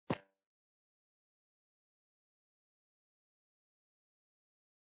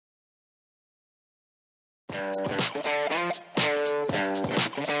The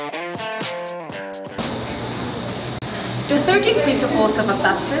 13 Principles of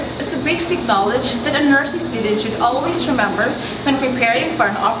Asepsis is a basic knowledge that a nursing student should always remember when preparing for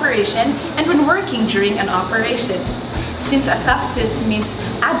an operation and when working during an operation. Since asepsis means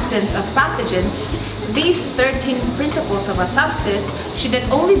absence of pathogens, these 13 Principles of Asepsis should not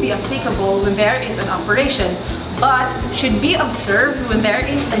only be applicable when there is an operation, but should be observed when there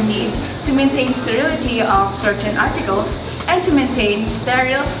is a need to maintain sterility of certain articles and to maintain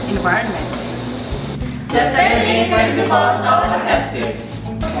sterile environment. The 13 Principles of Asepsis.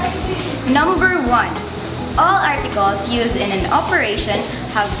 Number 1. All articles used in an operation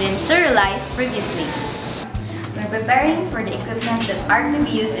have been sterilized previously. When preparing for the equipment that are to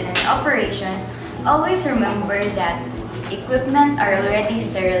be used in an operation, always remember that equipment are already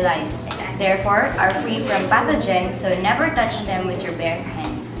sterilized, therefore are free from pathogens, so never touch them with your bare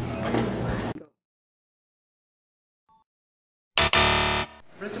hands.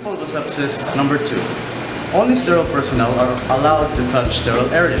 Principle of Asepsis number 2. Only sterile personnel are allowed to touch sterile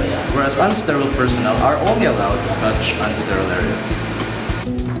areas, whereas unsterile personnel are only allowed to touch unsterile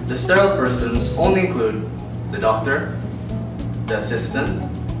areas. The sterile persons only include the doctor, the assistant,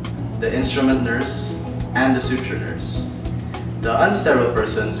 the instrument nurse, and the suture nurse. The unsterile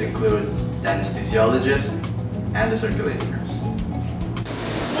persons include the anesthesiologist and the circulating nurse.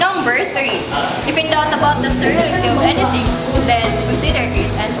 Number 3. If in doubt about the sterility of anything, then consider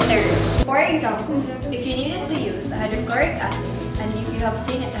it unsterile. For example, if you needed to use the hydrochloric acid and if you have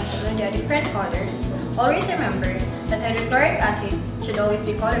seen it has already a different color, always remember that hydrochloric acid should always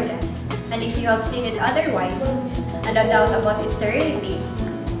be colorless. And if you have seen it otherwise and a doubt about its sterility,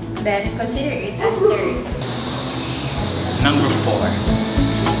 then consider it unsterile. Number 4.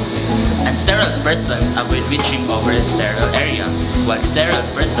 Unsterile persons avoid reaching over a sterile area, while sterile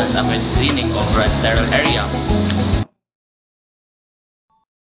persons avoid cleaning over a sterile area.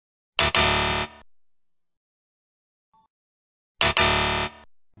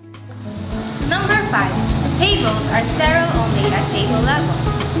 Number 5. Tables are sterile only at table levels.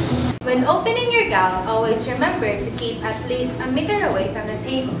 When opening your gown, always remember to keep at least a meter away from the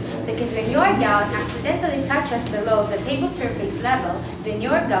table, because when your gown accidentally touches below the table surface level, then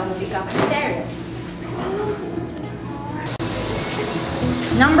your gown will become unsterile.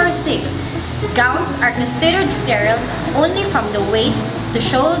 Number 6. Gowns are considered sterile only from the waist to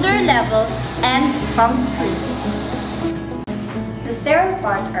shoulder level and from the sleeves. The sterile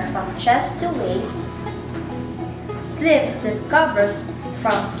part are from chest to waist, sleeves that covers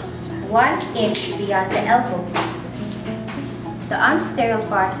from 1 inch beyond the elbow. The unsterile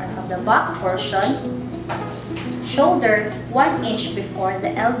part are from the back portion, shoulder 1 inch before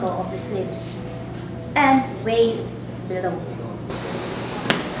the elbow of the sleeves, and waist below.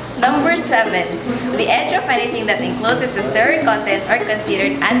 Number 7. The edge of anything that encloses the sterile contents are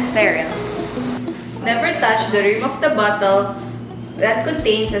considered unsterile. Never touch the rim of the bottle that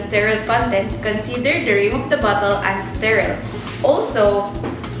contains a sterile content. Consider the rim of the bottle unsterile. Also,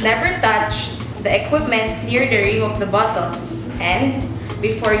 never touch the equipments near the rim of the bottles. And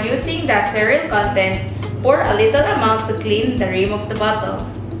before using the sterile content, pour a little amount to clean the rim of the bottle.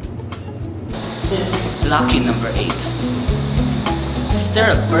 Lucky number 8.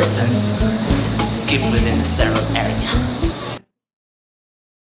 Sterile persons keep within the sterile area.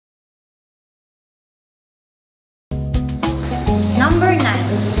 Number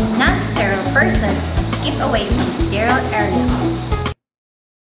 9. Non-sterile person must keep away from the sterile area.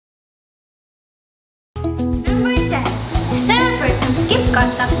 Number 10. Sterile persons keep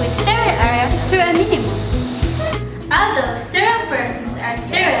contact with sterile area to a minimum. Although sterile persons are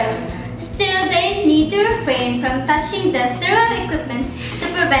sterile, still they need to refrain from touching the sterile equipments to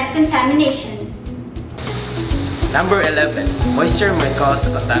prevent contamination. Number 11. Moisture may cause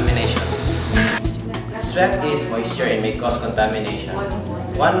contamination. Sweat is moisture and may cause contamination.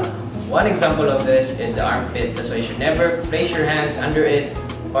 One example of this is the armpit. That's why you should never place your hands under it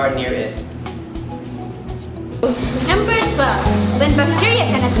or near it. Number 12. When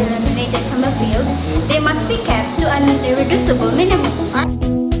bacteria cannot be eliminated from a field, they must be kept to an irreducible minimum.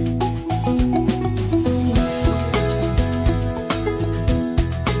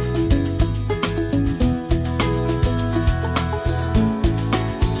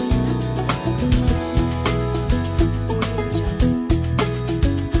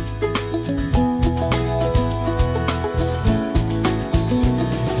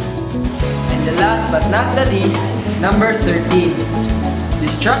 Last but not the least, number 13.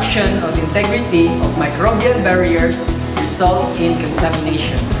 Destruction of integrity of microbial barriers result in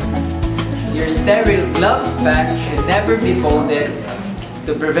contamination. Your sterile gloves bag should never be folded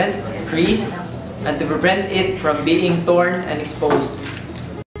to prevent crease, and to prevent it from being torn and exposed.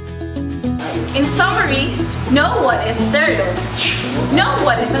 In summary, know what is sterile. Know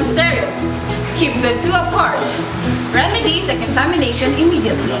what is unsterile. Keep the two apart. Remedy the contamination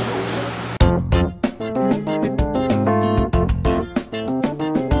immediately.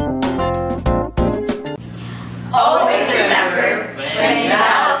 Always remember, when in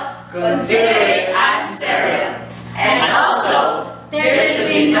doubt, consider it as sterile. And also, there should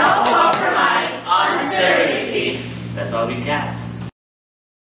be no compromise on sterility. That's all we got.